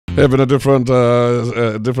Having a different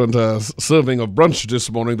serving of brunch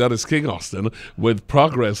this morning. That is King Austin with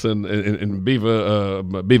Progress in Beaver.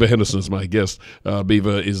 Beaver Henderson is my guest.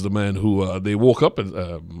 Beaver is the man who they woke up at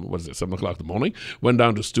 7 o'clock in the morning, went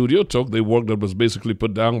down to the studio, took the work that was basically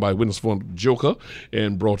put down by Winsford Joker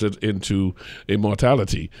and brought it into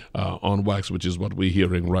immortality on wax, which is what we're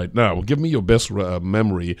hearing right now. Give me your best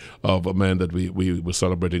memory of a man that we were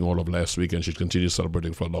celebrating all of last week and should continue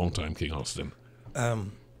celebrating for a long time, King Austin.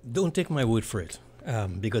 Don't take my word for it,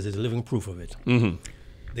 because it's living proof of it.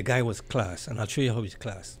 The guy was class, and I'll show you how he's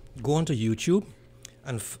class. Go onto YouTube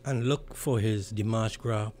and look for his Dimanche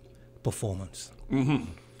Gras performance. In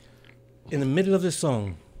the middle of the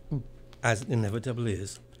song, as inevitable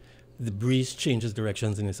is, the breeze changes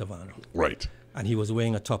directions in the savannah. Right. And he was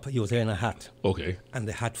wearing he was wearing a hat. Okay. And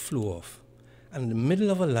the hat flew off. And in the middle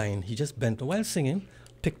of a line, he just bent while singing,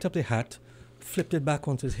 picked up the hat, flipped it back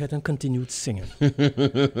onto his head and continued singing.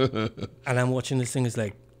 And I'm watching this thing,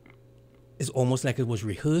 it's almost like it was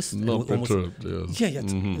rehearsed. Not perturbed, yes. Yeah.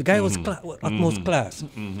 The guy was utmost class.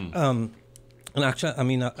 And actually, I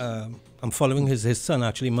mean, I'm following his son,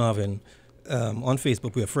 actually, Marvin, on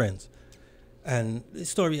Facebook. We're friends. And the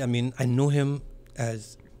story, I mean, I know him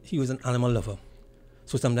as he was an animal lover.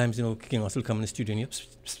 So sometimes, King Austin will come in the studio and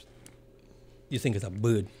you think it's a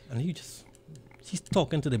bird. And he's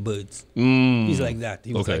talking to the birds. He's like that.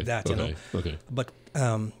 He was like that, Okay. But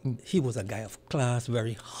he was a guy of class,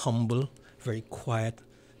 very humble, very quiet.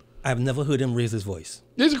 I've never heard him raise his voice.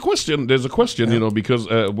 There's a question, because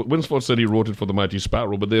Winsford said he wrote it for the Mighty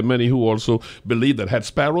Sparrow, but there are many who also believe that had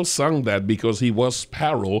Sparrow sung that because he was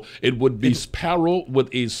Sparrow, it would be Sparrow with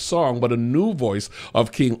a song, but a new voice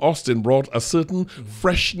of King Austin brought a certain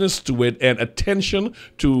freshness to it and attention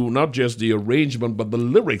to not just the arrangement, but the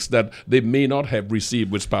lyrics that they may not have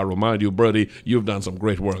received with Sparrow. Mind you, Birdie, you've done some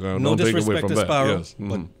great work. No disrespect to Sparrow, yes.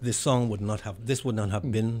 but this song would not have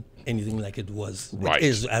been anything like it was, right. It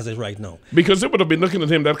is as is right now. Because they would have been looking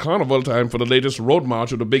at him that carnival time for the latest road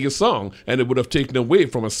march or the biggest song, and it would have taken away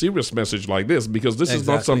from a serious message like this, because this is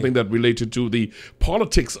not something that related to the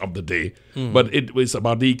politics of the day, but it was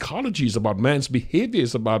about the ecology, it's about man's behavior,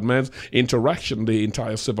 it's about man's interaction, the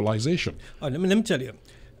entire civilization. Let me tell you,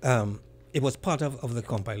 it was part of the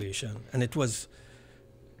compilation, and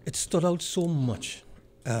it stood out so much.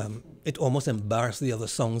 It almost embarrassed the other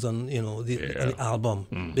songs on the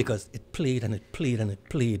album, because it played and it played and it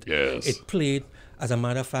played. Yes. It played. As a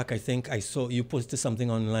matter of fact, I think I saw you posted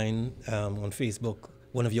something online on Facebook,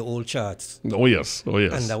 one of your old charts. Oh yes.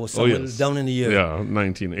 And that was somewhere down in the year. Yeah,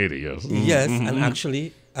 1980. Yes. Yes, and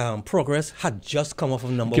actually, Progress had just come off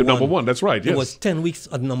of number one. Number one. That's right. Yes. It was 10 weeks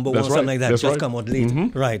at number That's one, something right. like that. That's just right. come out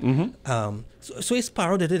late, right? So if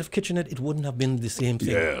Sparrow did it, if Kitchenet, it wouldn't have been the same thing.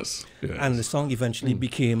 Yes. And the song eventually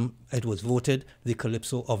became, it was voted the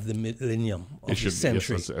calypso of the millennium, of the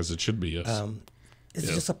century. Yes, as it should be, yes. It's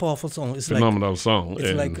just a powerful song. It's phenomenal song.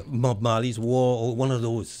 It's like Bob Marley's War or one of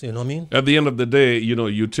those, you know what I mean? At the end of the day,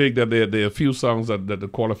 you take that there are a few songs that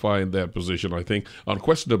qualify in that position. I think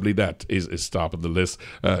unquestionably that is top of the list.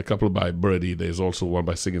 A couple by Birdie. There's also one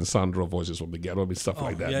by singing Sandra, Voices from the Ghetto, and stuff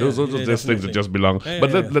like that. Those are just things that just belong.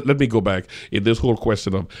 Let me go back in this whole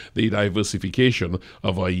question of the diversification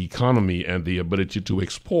of our economy and the ability to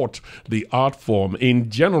export the art form in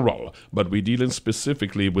general. But we're dealing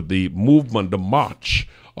specifically with the movement, the march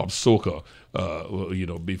of soca.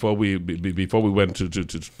 Before we went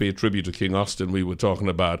to pay tribute to King Austin, we were talking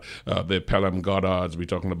about the Pelham Goddards, we were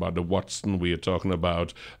talking about the Watson, we were talking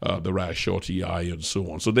about the Rash Shorty Eye, and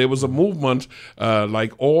so on. So there was a movement,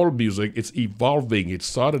 like all music, it's evolving. It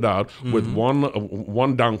started out with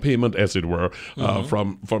one down payment, as it were,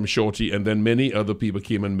 from Shorty, and then many other people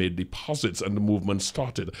came and made deposits, and the movement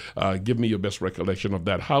started. Give me your best recollection of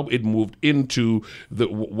that, how it moved into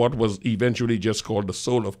what was eventually just called the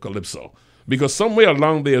soul of Calypso. Because somewhere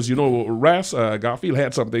along there, Ras Garfield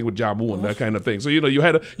had something with Jamu and that kind of thing. So you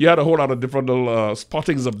had a whole lot of different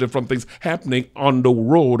spottings of different things happening on the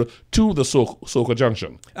road to the Soca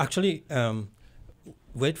Junction. Actually,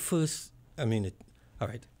 when first, all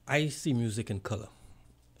right, I see music in color.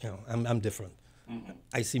 I'm different.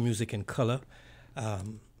 I see music in color.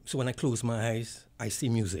 So when I close my eyes, I see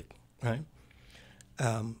music, right?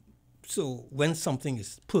 So when something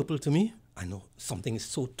is purple to me, I know something is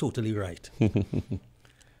so totally right.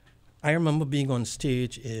 I remember being on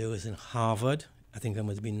stage, it was in Harvard, I think that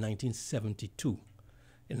must have been 1972,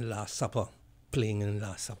 in Last Supper, playing in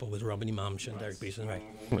Last Supper with Robin Imamsh and Derek Basin, right?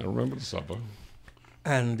 I remember the supper.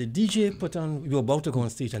 And the DJ put on, we were about to go on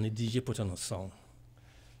stage, and the DJ put on a song.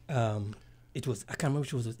 It was, I can't remember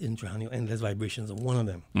which was Indrani or Endless Vibrations, or one of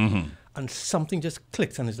them. And something just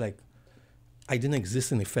clicked, and it's like, I didn't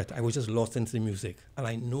exist in effect. I was just lost into the music. And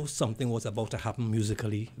I know something was about to happen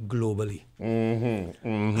musically, globally.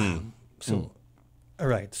 All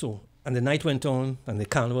right. So, and the night went on, and the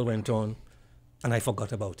carnival went on, and I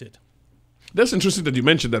forgot about it. That's interesting that you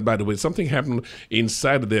mentioned that, by the way. Something happened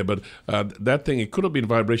inside of there, but that thing, it could have been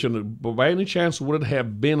vibration. But by any chance, would it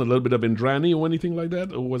have been a little bit of Indrani or anything like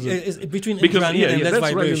that? Or was it? It's between Indrani and that's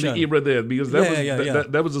vibration. Right in the era there, because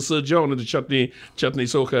that was the Sir John and the chutney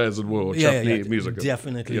soca, as it were, chutney music.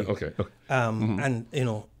 Definitely. Yeah, okay. And, you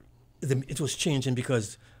know, it was changing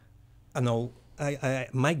because, you know,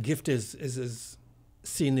 my gift is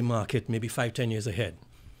seeing the market maybe 5-10 years ahead.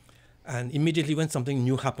 And immediately when something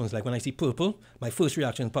new happens, like when I see purple, my first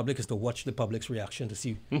reaction in public is to watch the public's reaction to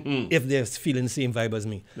see if they're feeling the same vibe as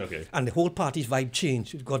me. Okay. And the whole party's vibe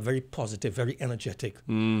changed. It got very positive, very energetic.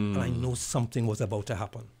 And I know something was about to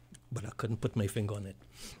happen, but I couldn't put my finger on it.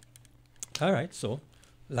 All right, so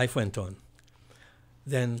life went on.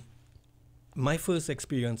 Then my first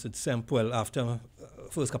experience at Semp, after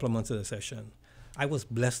first couple of months of the session, I was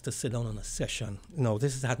blessed to sit down on a session. Now,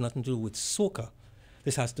 this had nothing to do with soca.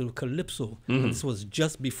 This has to do with calypso. And this was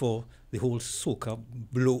just before the whole soca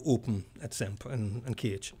blow open at Semp and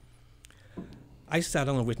KH. I sat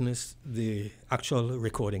down and witnessed the actual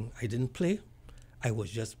recording. I didn't play. I was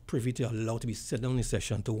just privy to allowed to be sit down in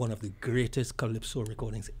session to one of the greatest calypso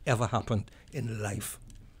recordings ever happened in life.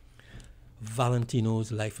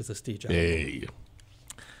 Valentino's Life is a Stage album. Hey.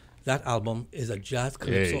 That album is a jazz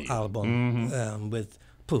calypso album with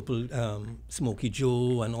Purple, Smokey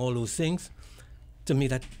Joe and all those things. To me,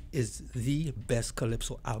 that is the best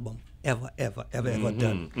calypso album ever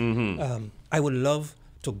done. I would love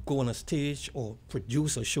to go on a stage or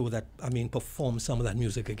produce a show that, perform some of that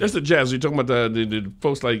music again. That's the jazz. You're talking about the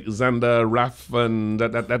folks like Xander, Raff, and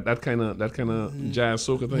that kind of jazz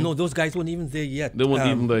soca thing? No, those guys weren't even there yet. They weren't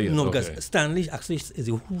even there yet? No, okay. because Stanley, actually,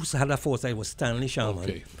 who had that foresight was Stanley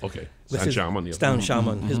Sharman. Okay. Stan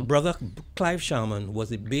Sharman. His brother, Clive Sharman, was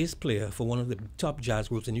the bass player for one of the top jazz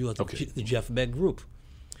groups in New York, the Jeff Beck group.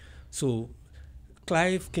 So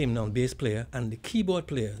Clive came down, bass player, and the keyboard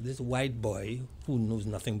player, this white boy who knows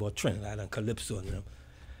nothing about Trinidad and calypso,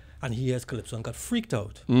 and he hears calypso and got freaked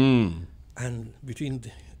out. And between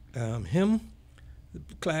him,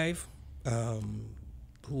 Clive,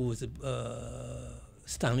 who was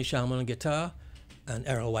Stanley Sharman on guitar, and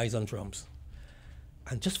Errol Wise on drums,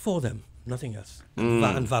 and just for them, nothing else,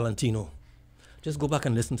 and Valentino. Just go back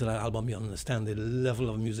and listen to that album. You understand the level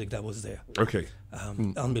of music that was there. Okay.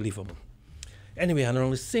 Unbelievable. Anyway, and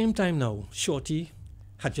around the same time now, Shorty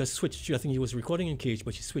had just switched to, I think he was recording in Cage,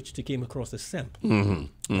 but she switched to came across the Semp.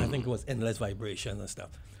 I think it was Endless Vibration and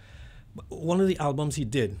stuff. But one of the albums he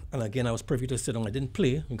did, and again, I was privy to sit on, I didn't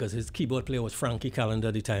play because his keyboard player was Frankie Callender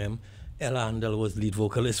at the time. Ella Andel was lead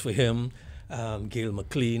vocalist for him. Gail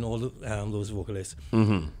McLean, all those vocalists.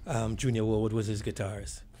 Junior Warwood was his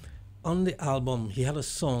guitarist. On the album, he had a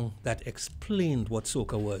song that explained what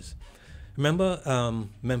soca was. Remember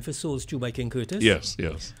Memphis Soul Stew by King Curtis?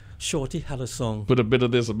 Yes. Shorty had a song. Put a bit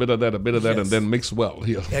of this, a bit of that, a bit of that, and then mix well.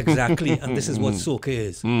 Yeah. Exactly, and this is what soca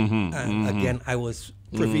is. And again, I was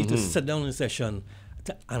privy to sit down in a session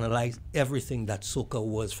to analyze everything that soca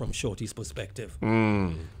was from Shorty's perspective.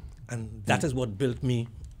 And that is what built me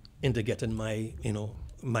into getting my,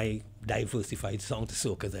 my diversified sound to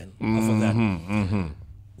soca then. Off of that.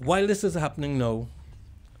 While this is happening now,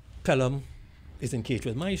 Pelham is engaged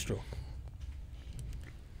with Maestro.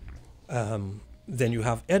 Then you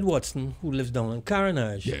have Ed Watson, who lives down in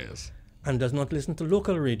Carenage. Yes. And does not listen to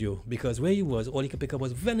local radio because where he was, all he could pick up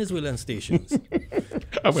was Venezuelan stations.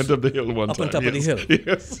 I went up the hill one time. Up on top of the hill.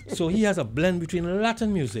 Yes. So he has a blend between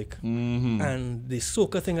Latin music and the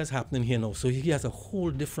soca thing that's happening here now. So he has a whole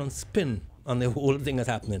different spin on the whole thing that's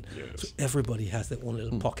happening. Yes. So everybody has their own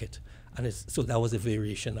little pocket. And so that was a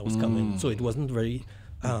variation that was coming. So it wasn't very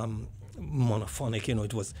monophonic,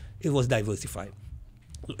 it was diversified.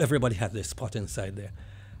 So everybody had their spot inside there.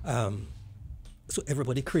 So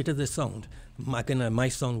everybody created their sound. My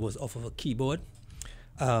sound was off of a keyboard.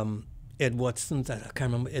 Ed Watson, I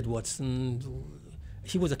can't remember Ed Watson.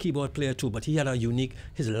 He was a keyboard player too, but he had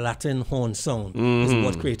his Latin horn sound is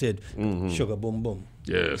what created Sugar Boom Boom.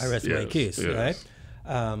 Yes. I rest my case, right?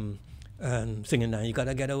 And singing now, you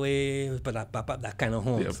gotta get away, but that kind of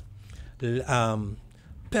horns. Yep.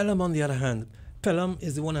 Pelham, on the other hand, Pelham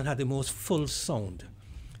is the one that had the most full sound.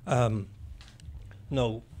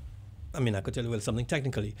 No, I could tell you something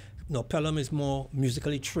technically. No, Pelham is more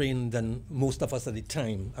musically trained than most of us at the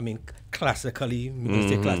time. Classically,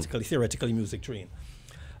 theoretically music trained.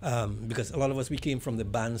 Because a lot of us, we came from the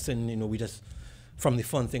band scene, we just, from the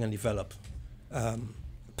fun thing and develop.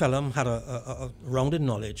 Pelham had a rounded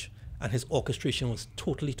knowledge, and his orchestration was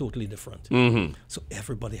totally different. So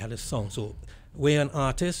everybody had a sound. So where an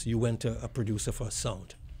artist, you went to a producer for a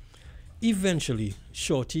sound. Eventually,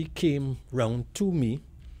 Shorty came round to me.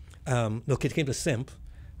 It came to Simp,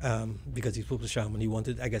 because he spoke to Shaman.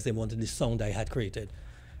 I guess they wanted the sound I had created.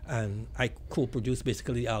 And I co-produced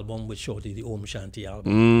basically the album with Shorty, the Om Shanti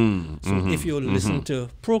album. If you listen to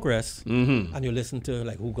Progress, and you listen to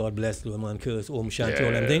like Who God Bless, Lou Man Curse, Om Shanti,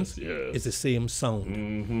 all them things, it's the same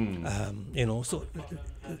sound.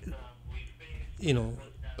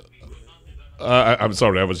 I'm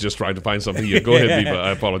sorry, I was just trying to find something here. Go ahead, Beaver.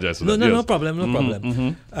 I apologize for that. No problem.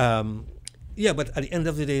 But at the end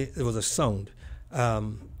of the day, there was a sound.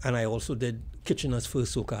 And I also did Kitchener's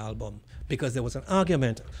first soca album, because there was an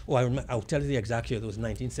argument. I'll tell you the exact year. It was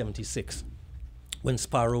 1976, when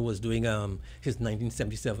Sparrow was doing his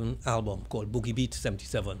 1977 album called Boogie Beat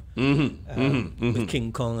 77, with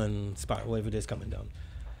King Kong and Sparrow, whatever it is, coming down.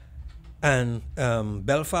 And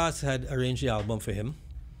Belfast had arranged the album for him.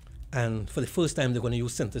 And for the first time, they're going to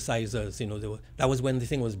use synthesizers. That was when the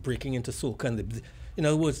thing was breaking into soca. And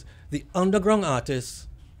it was the underground artists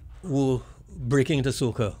were breaking into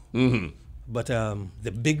soca. But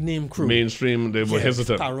the big name crew, mainstream, they were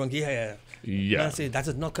hesitant. And I say, that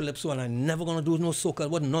is not calypso, and I'm never gonna do no soca.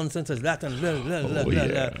 What nonsense is that? And blah, blah, blah, blah,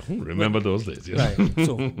 blah. Remember those days, Right.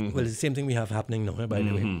 So, it's the same thing we have happening now, by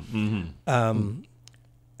the way.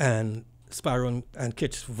 And Sparrow and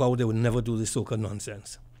Kitch vowed they would never do the soca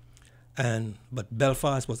nonsense. But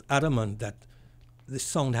Belfast was adamant that the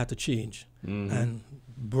sound had to change, and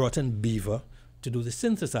brought in Beaver to do the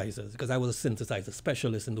synthesizers, because I was a synthesizer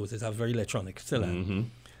specialist in those days. I was very electronic, still am.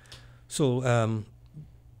 So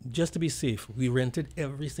just to be safe, we rented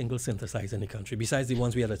every single synthesizer in the country. Besides the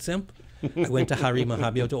ones we had at Simp, I went to Harry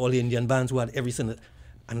Mahabia, to all the Indian bands who had every synthesizer,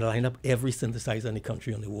 and lined up every synthesizer in the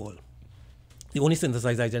country on the wall. The only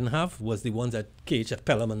synthesizer I didn't have was the ones that KH at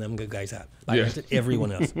Pelham and them guys had. I rented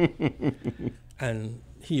everyone else. And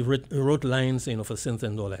he wrote lines, for synth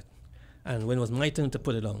and all that. And when it was my turn to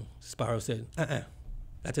put it on, Sparrow said,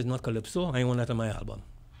 that is not calypso. I want that on my album.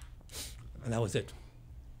 And that was it.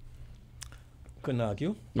 Couldn't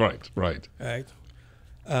argue. Right.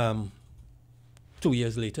 2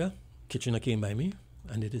 years later, Kitchener came by me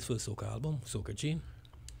and did his first soca album, Soca Gene.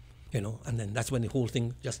 And then that's when the whole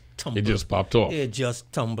thing just tumbled. It just popped off. It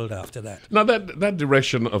just tumbled after that. Now, that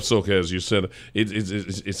direction of soca, as you said,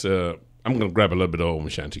 it's I'm going to grab a little bit of Om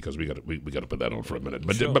Shanti, because we got to put that on for a minute.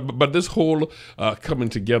 But Sure. but this whole coming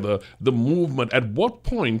together, the movement. At what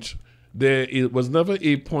point it was never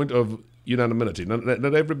a point of unanimity.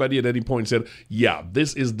 Not everybody at any point said, "Yeah,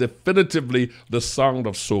 this is definitively the sound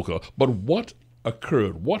of soca." But what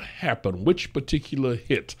occurred? What happened? Which particular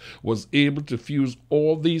hit was able to fuse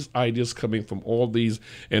all these ideas coming from all these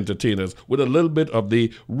entertainers with a little bit of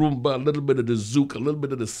the rumba, a little bit of the zouk, a little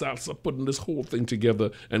bit of the salsa, putting this whole thing together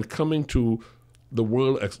and coming to the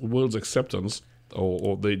world's acceptance,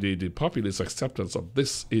 or the populace acceptance of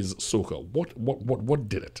this is soca? What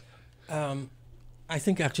did it? I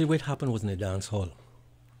think actually what happened was in the dance hall.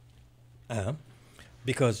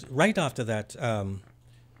 Because right after that,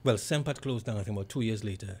 Semp had closed down, I think, about 2 years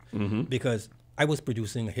later, because I was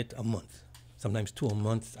producing a hit a month, sometimes 2 a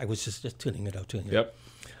month. I was just turning it out. Yep.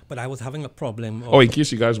 But I was having a problem. In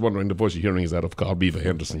case you guys are wondering, the voice you're hearing is that of Carl Beaver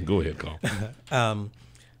Henderson. Go ahead, Carl.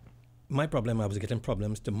 My problem, I was getting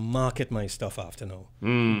problems to market my stuff after now,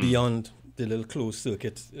 beyond the little closed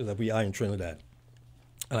circuit that we are in Trinidad.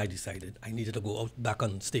 And I decided I needed to go out back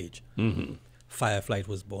on stage. Fireflight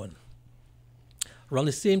was born. Around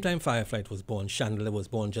the same time Fireflight was born, Chandler was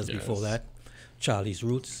born just before that. Charlie's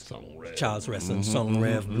Roots, Charles Resson, Song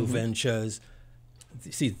Rev, Blue Ventures.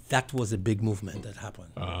 See, that was a big movement that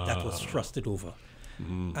happened. That was thrusted over.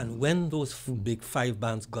 And when those big 5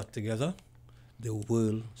 bands got together, the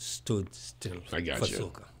world stood still for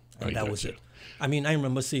soca. And that was it. I mean, I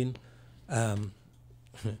remember seeing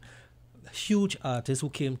huge artists who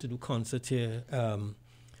came to do concerts here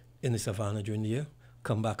in the Savannah during the year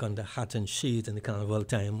come back under hat and shades in the carnival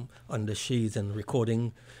time, under shades and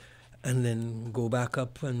recording, and then go back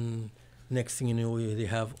up, and next thing you know, they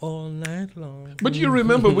have all night long. But you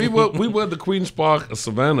remember, we were at the Queen's Park,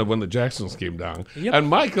 Savannah, when the Jacksons came down, and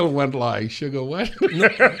Michael went like, "Sugar what?" No,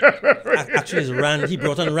 actually, it's Randy. He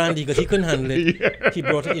brought on Randy because he couldn't handle it. Yeah.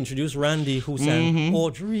 He introduced Randy, who sang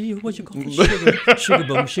Audrey, what you call it? Sugar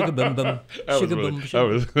bum, sugar bum bum, sugar bum.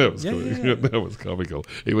 That was comical.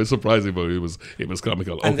 It was surprising, but it was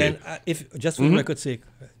comical. And then, if just for the record's sake,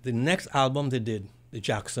 the next album they did, the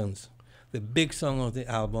Jacksons. The big song of the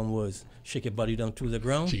album was "Shake Your Body Down to the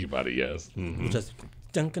Ground." Shake Your Body, yes. Just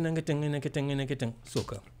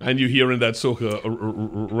soca. And you're hearing that soca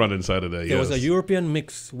run inside of there. There was a European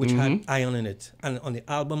mix which had iron in it, and on the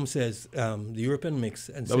album says the European mix,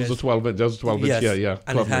 and that was a 12 inch. That was a 12 inch. Yes, Yeah.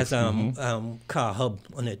 And it has car hub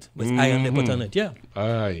on it with iron they put on it. Yeah.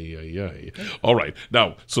 Aye. All right.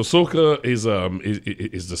 Now, so soca is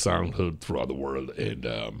the sound heard throughout the world, and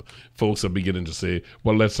folks are beginning to say,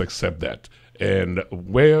 well, let's accept that. And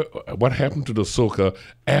what happened to the soca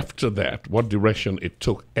after that, what direction it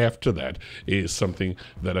took after that, is something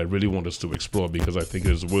that I really want us to explore, because I think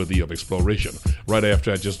it is worthy of exploration. Right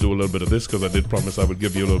after I just do a little bit of this, because I did promise I would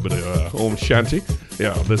give you a little bit of home shanty.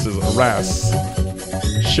 Yeah, this is Ras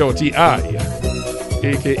Shorty I,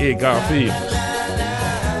 a.k.a. Garfield.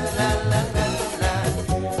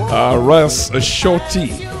 Ras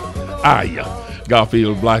Shorty I.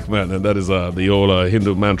 Garfield Blackman, and that is the old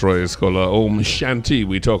Hindu mantra. It's called Om Shanti.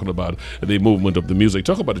 We're talking about the movement of the music.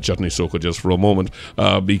 Talk about the chutney soca just for a moment,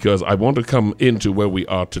 because I want to come into where we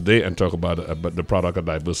are today and talk about the product of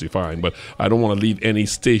diversifying, but I don't want to leave any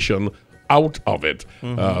station out of it.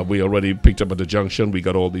 We already picked up at the junction. We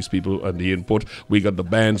got all these people and the input. We got the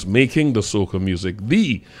bands making the soca music,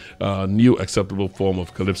 the new acceptable form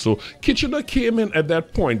of calypso. Kitchener came in at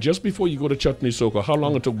that point, just before you go to chutney soca. How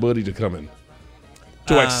long it took Birdie to come in?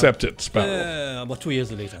 To accept it, Sparrow? About 2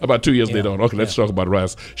 years later. About 2 years later on. Okay, let's talk about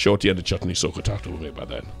Ras Shorty and the chutney soca. Talk to me about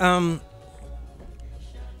that.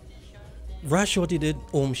 Ras Shorty did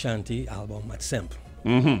Om Shanti album at SEMP.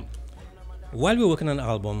 While we were working on the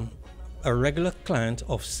album, a regular client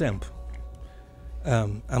of SEMP,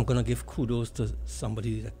 I'm going to give kudos to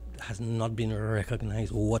somebody that has not been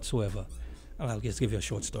recognized whatsoever. And I'll just give you a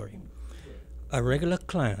short story. A regular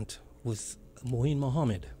client was Moeen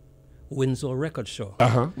Mohammed, Windsor Record Show.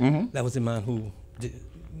 That was the man who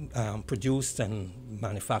produced and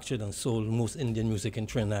manufactured and sold most Indian music in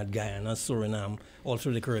Trinidad, Guyana, Suriname, all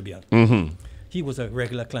through the Caribbean. He was a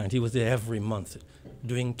regular client. He was there every month,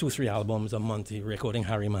 doing 2-3 albums a month, recording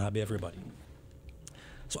Harry Mahabi, everybody.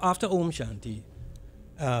 So after Om Shanti,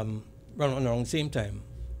 around the same time,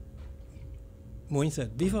 Moeen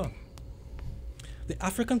said, Beaver, the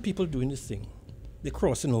African people doing this thing, they're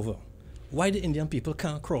crossing over. Why the Indian people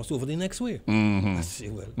can't cross over the next way? I say,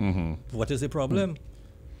 well, what is the problem?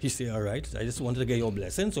 He said, all right, I just wanted to get your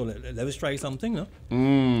blessing, so let's try something, no?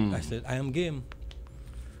 I said, I am game.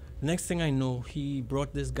 Next thing I know, he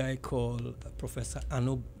brought this guy called Professor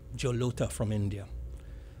Anup Jalota from India,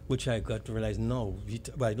 which I got to realize now,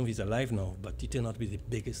 well, I know he's alive now, but he turned out to be the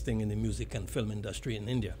biggest thing in the music and film industry in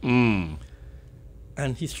India. And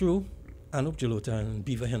he threw Anup Jalota and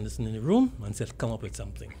Beaver Henderson in the room and said, come up with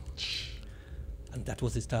something. And that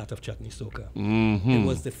was the start of Chutney Soca. It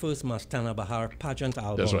was the first Mastana Bahar pageant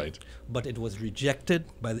album. That's right. But it was rejected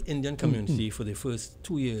by the Indian community for the first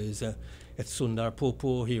 2 years. It's Sundar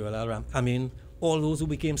Popo, Hirala Ram. I mean, all those who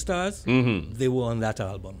became stars, they were on that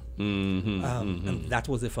album. And that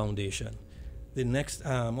was the foundation. The next,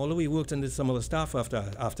 although we worked and did some other stuff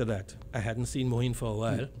after that, I hadn't seen Moeen for a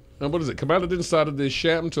while. And what is it? Kamala started this,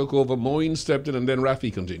 Sham took over, Moeen stepped in, and then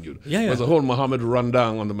Rafi continued. Yeah. It was a whole Muhammad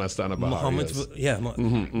rundown on the Mastana Bahar. But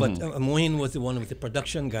Moeen was the one with the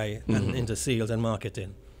production guy and into sales and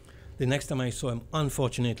marketing. The next time I saw him,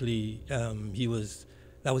 unfortunately,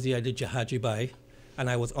 that was the year I did Jahaji Bai, and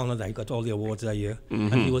I was honored. I got all the awards that year,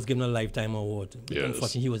 and he was given a lifetime award. Yes.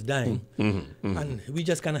 Unfortunately, he was dying, and we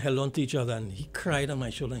just kind of held on to each other. And he cried on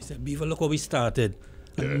my shoulder and he said, "Beaver, look where we started."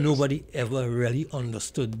 And nobody ever really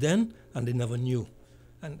understood then, and they never knew.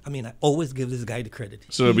 And I mean, I always give this guy the credit.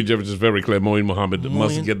 So it'll be just very clear, Moeen Mohammed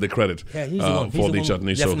must get the credit for the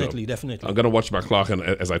Chutney Soca. Definitely. I'm going to watch my clock and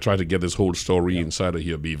as I try to get this whole story inside of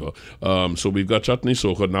here, Beaver. So we've got Chutney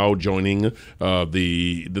Soca now joining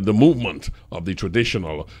the movement of the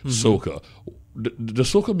traditional soca. The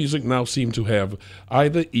soca music now seem to have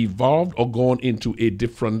either evolved or gone into a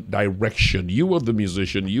different direction. You were the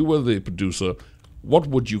musician, you were the producer. What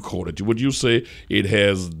would you call it? Would you say it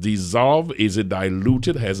has dissolved? Is it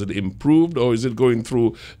diluted? Has it improved? Or is it going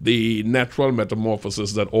through the natural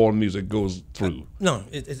metamorphosis that all music goes through? No,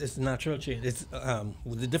 it's natural change. It's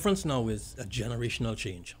the difference now is a generational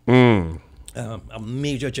change, a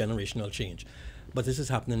major generational change. But this is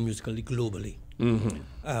happening musically globally.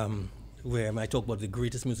 Where I talk about the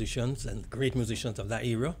greatest musicians and great musicians of that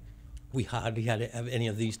era, we hardly have any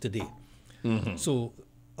of these today. So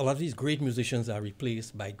a lot of these great musicians are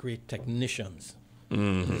replaced by great technicians.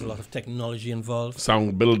 There's a lot of technology involved.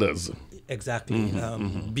 Sound builders. Exactly.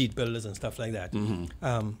 Beat builders and stuff like that.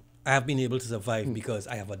 I have been able to survive because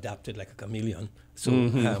I have adapted like a chameleon. So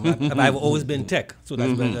I've always been tech, so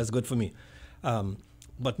that's good for me.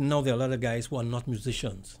 But now there are a lot of guys who are not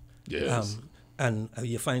musicians. Yes. And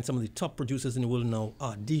you find some of the top producers in the world now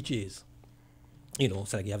are DJs. You know,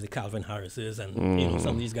 so like you have the Calvin Harrises and you know,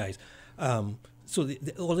 some of these guys. So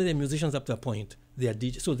all of the musicians up to a point, they are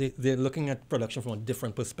DJs. So they're looking at production from a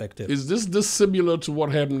different perspective. Is this similar to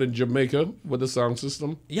what happened in Jamaica with the sound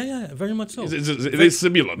system? Yeah, very much so. It is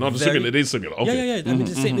similar, not similar. It is similar. Okay. Yeah. I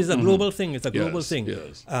mean, it's a global thing. It's a global thing.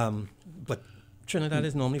 Yes. But Trinidad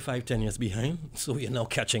is normally 5-10 years behind, so we are now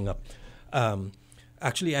catching up.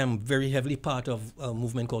 Actually, I'm very heavily part of a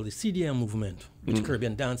movement called the CDM movement, which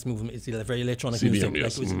Caribbean dance movement. It's a very electronic CDM, music.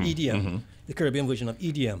 yes. Like it was EDM, the Caribbean version of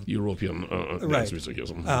EDM. European dance music,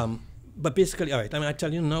 yes. But basically, all right, I mean, I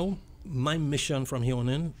tell you now, my mission from here on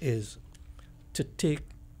in is to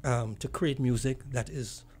to create music that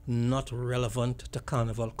is not relevant to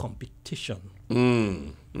carnival competition.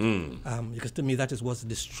 Because to me, that is what's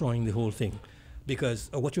destroying the whole thing. Because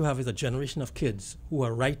what you have is a generation of kids who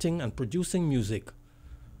are writing and producing music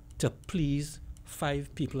to please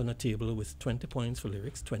 5 people on a table with 20 points for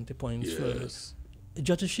lyrics, 20 points for a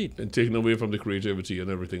judge's sheet. And taken away from the creativity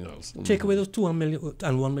and everything else. Take away those $2 million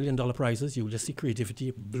and $1 million prizes, you will just see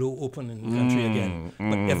creativity blow open in the country again.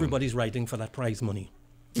 But everybody's writing for that prize money.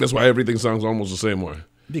 That's why everything sounds almost the same way.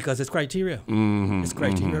 Because it's criteria. It's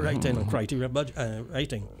criteria writing and criteria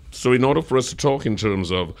writing. So in order for us to talk in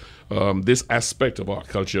terms of this aspect of our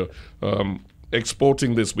culture,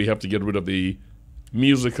 exporting this, we have to get rid of the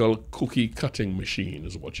musical cookie cutting machine,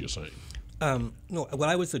 is what you're saying. No, what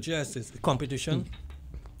I would suggest is competition.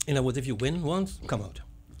 In other words, if you win once, come out.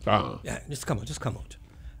 Yeah, just come out.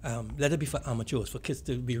 Let it be for amateurs, for kids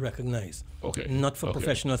to be recognized. Okay. Not for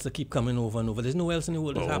professionals to keep coming over and over. There's nowhere else in the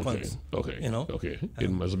world that happens. Okay. You know? Okay. It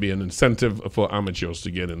must be an incentive for amateurs to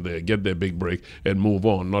get in there, get their big break, and move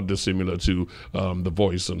on. Not dissimilar to The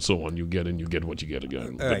Voice and so on. You get in, you get what you get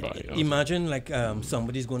again. Right. Okay. Imagine like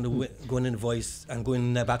somebody's going to go in Voice and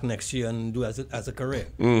going back next year and do as a career.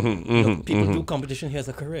 People do competition here as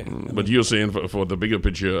a career. But you're saying for the bigger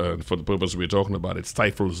picture, for the purpose we're talking about, it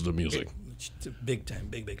stifles the music. Big time,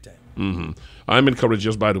 big time. I'm encouraged,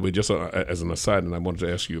 just by the way, just as an aside, and I wanted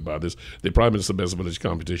to ask you about this, the Prime Minister Best Village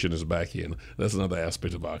competition is back in. That's another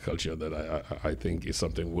aspect of our culture that I think is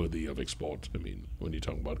something worthy of export. I mean, when you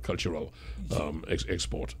talk about cultural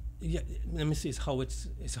export. Yeah, let me see, it's how it's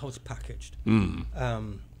packaged. The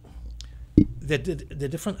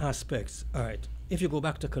different aspects. All right, if you go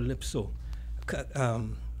back to Calypso,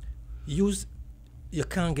 you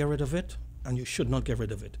can't get rid of it, and you should not get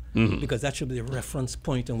rid of it, because that should be the reference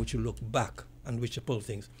point in which you look back and which you pull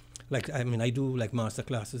things. Like, I mean, I do like master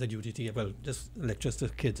classes at UTT, well, just lectures to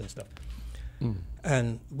kids and stuff.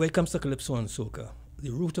 And when it comes to Calypso and Soca, the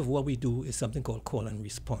root of what we do is something called call and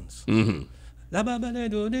response. You know, that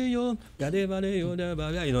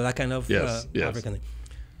kind of African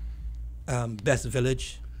thing. Best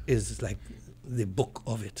Village is like the book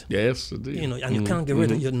of it. Yes, indeed. You know, and you can't get rid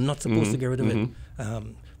of it. You're not supposed to get rid of it.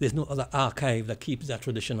 There's no other archive that keeps that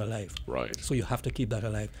tradition alive. Right. So you have to keep that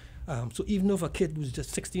alive. So even if a kid was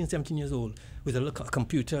just 16, 17 years old with a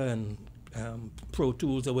computer and Pro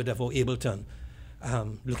Tools or whatever, Ableton,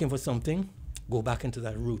 looking for something, go back into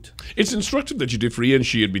that route. It's instructive that you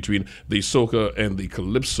differentiate between the soca and the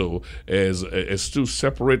calypso as two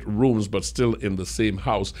separate rooms but still in the same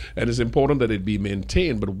house. And it's important that it be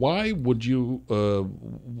maintained. But why would you,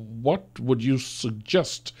 what would you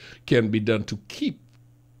suggest can be done to keep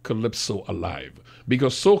calypso alive?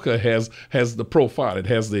 Because soca has the profile, it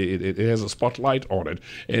has a spotlight on it,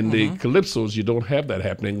 and the calypsos, you don't have that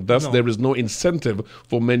happening. Thus, there is no incentive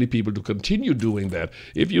for many people to continue doing that.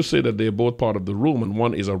 If you say that they're both part of the room and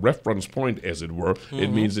one is a reference point, as it were,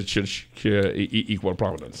 it means it should share equal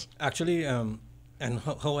prominence. Actually, and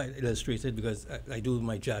how I illustrate it, because I do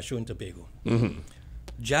my jazz show in Tobago.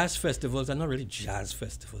 Jazz festivals are not really jazz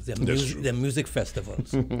festivals; they're music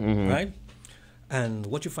festivals, right? And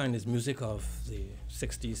what you find is music of the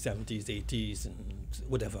 60s, 70s, 80s, and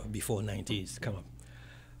whatever, before 90s come up.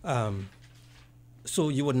 So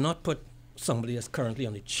you would not put somebody that's currently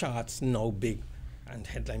on the charts, now big, and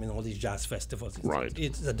headlining all these jazz festivals.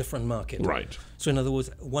 It's a different market. Right. So in other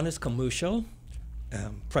words, one is commercial,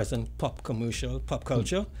 present pop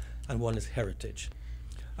culture, and one is heritage.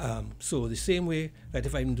 So the same way that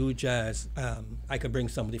if I do jazz, I could bring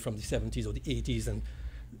somebody from the 70s or the 80s, and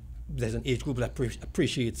there's an age group that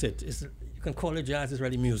appreciates it. You can call it jazz, it's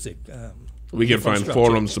really music. We can find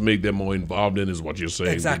forums to make them more involved in, is what you're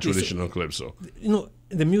saying, exactly. The traditional calypso. You know,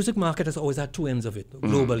 the music market has always had two ends of it,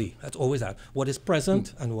 globally. That's always had what is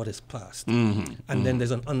present and what is past. And then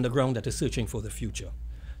there's an underground that is searching for the future.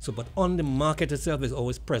 So, but on the market itself is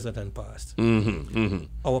always present and past.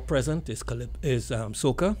 Our present is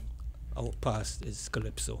soca, our past is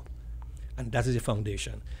calypso. and that is the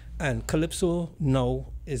foundation. And calypso now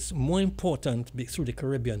is more important through the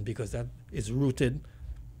Caribbean because that is rooted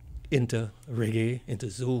into reggae, into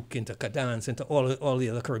zouk, into cadence, into all the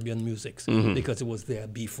other Caribbean musics because it was there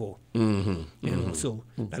before. You know, so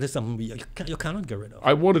that is something you cannot get rid of.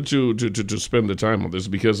 I wanted to spend the time on this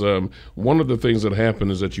because one of the things that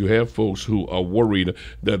happen is that you have folks who are worried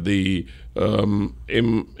that the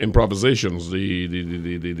improvisations,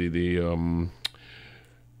 the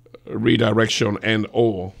redirection and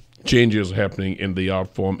or changes happening in the art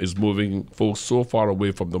form is moving folks so far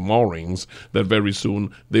away from the moorings that very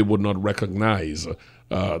soon they would not recognize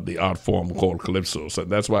the art form called calypso. So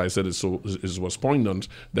that's why I said it was poignant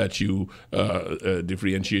that you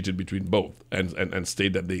differentiated between both and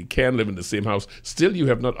state that they can live in the same house. Still, you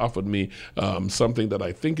have not offered me something that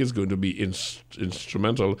I think is going to be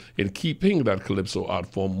instrumental in keeping that calypso art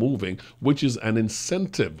form moving, which is an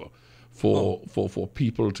incentive for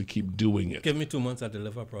people to keep doing it. Give me 2 months, I'll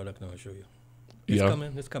deliver a product and I'll show you.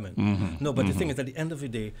 It's coming. No, but the thing is, at the end of the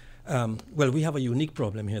day, well, we have a unique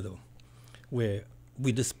problem here, though, where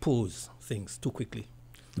we dispose things too quickly.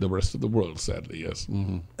 The rest of the world, sadly, yes.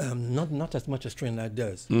 Not as much as Trinidad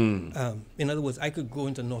does. In other words, I could go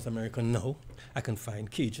into North America now. I can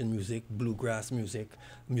find Cajun music, bluegrass music,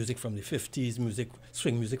 music from the 50s,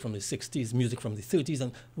 swing music from the 60s, music from the 30s,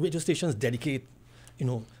 and radio stations dedicate,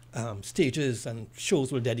 stages and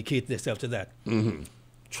shows will dedicate themselves to that.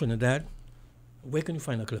 Trinidad, where can you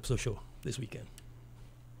find a calypso show this weekend?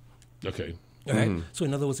 Okay. All right. So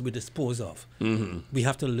in other words, we dispose of. We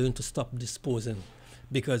have to learn to stop disposing,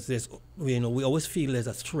 because we always feel there's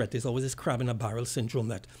a threat. There's always this crab in a barrel syndrome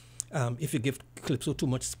that if you give calypso too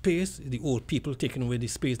much space, the old people taking away the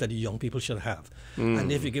space that the young people should have. And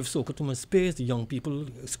if you give soca too much space, the young people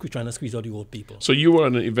trying to squeeze out the old people. So you are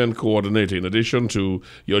an event coordinator. In addition to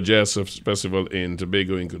your jazz festival in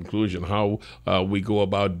Tobago in conclusion, how we go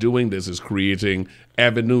about doing this is creating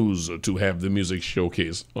avenues to have the music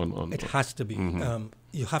showcase on. It has to be.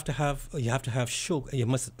 You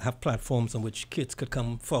must have platforms on which kids could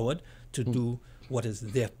come forward to do what is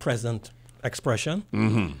their present expression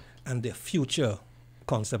and their future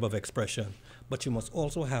concept of expression. But you must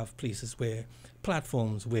also have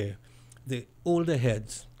platforms where the older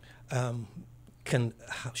heads can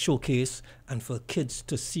showcase, and for kids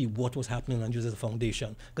to see what was happening and use as a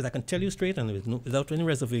foundation. Because I can tell you straight and without any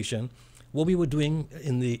reservation, what we were doing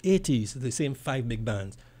in the 80s, the same 5 big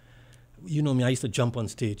bands. You know me, I used to jump on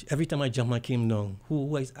stage. Every time I jumped, I came down.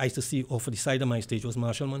 Who I used to see off the side of my stage was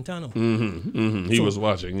Marshall Montano. He was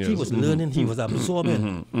watching, yes. He was learning, he was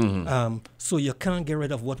absorbing. So you can't get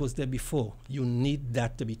rid of what was there before. You need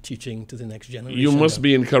that to be teaching to the next generation. You must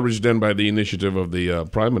be encouraged then by the initiative of the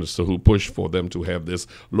Prime Minister, who pushed for them to have this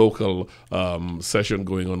local session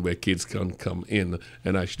going on where kids can come in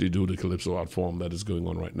and actually do the calypso art form that is going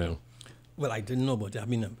on right now. Well, I didn't know about that. I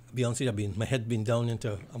mean, be honest, my head been down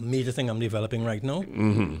into a major thing I'm developing right now.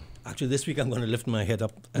 Actually, this week I'm going to lift my head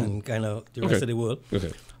up and kind of the rest of the world.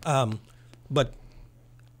 Okay. But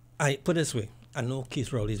I put it this way, I know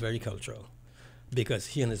Keith Rowley is very cultural because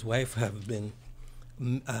he and his wife have been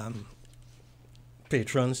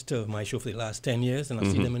patrons to my show for the last 10 years, and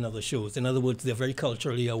I've seen them in other shows. In other words, they're very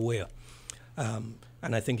culturally aware.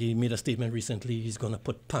 And I think he made a statement recently, he's going to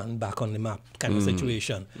put Pan back on the map kind of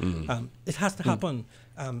situation. It has to happen.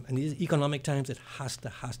 In these economic times, it has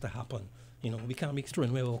to happen. We can't be throwing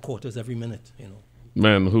away our quarters every minute,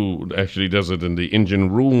 Man who actually does it in the engine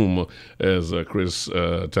room, as Chris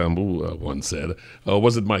Tambu once said.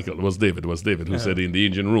 Was it Michael? It was David who said in the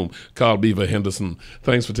engine room. Carl Beaver, Henderson,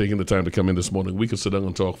 thanks for taking the time to come in this morning. We could sit down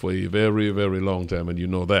and talk for a very, very long time, and you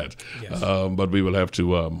know that. Yes. But we will have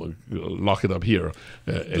to lock it up here,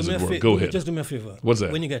 as it were. Go ahead. Just do me a favor. What's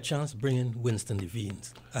that? When you get a chance, bring in Winston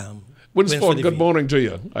Levines. Winsford, good morning to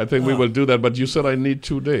you. I think we will do that, but you said I need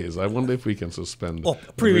 2 days. I wonder if we can suspend. Oh,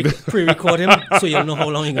 pre-record him so you'll know how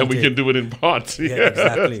long you're going to and we can do it in parts. Yeah,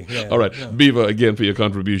 exactly. Yeah, all right. Yeah. Beaver, again, for your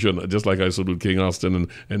contribution. Just like I salute King Austin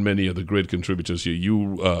and many of the great contributors here.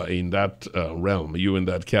 You in that realm, you in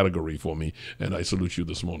that category for me, and I salute you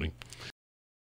this morning.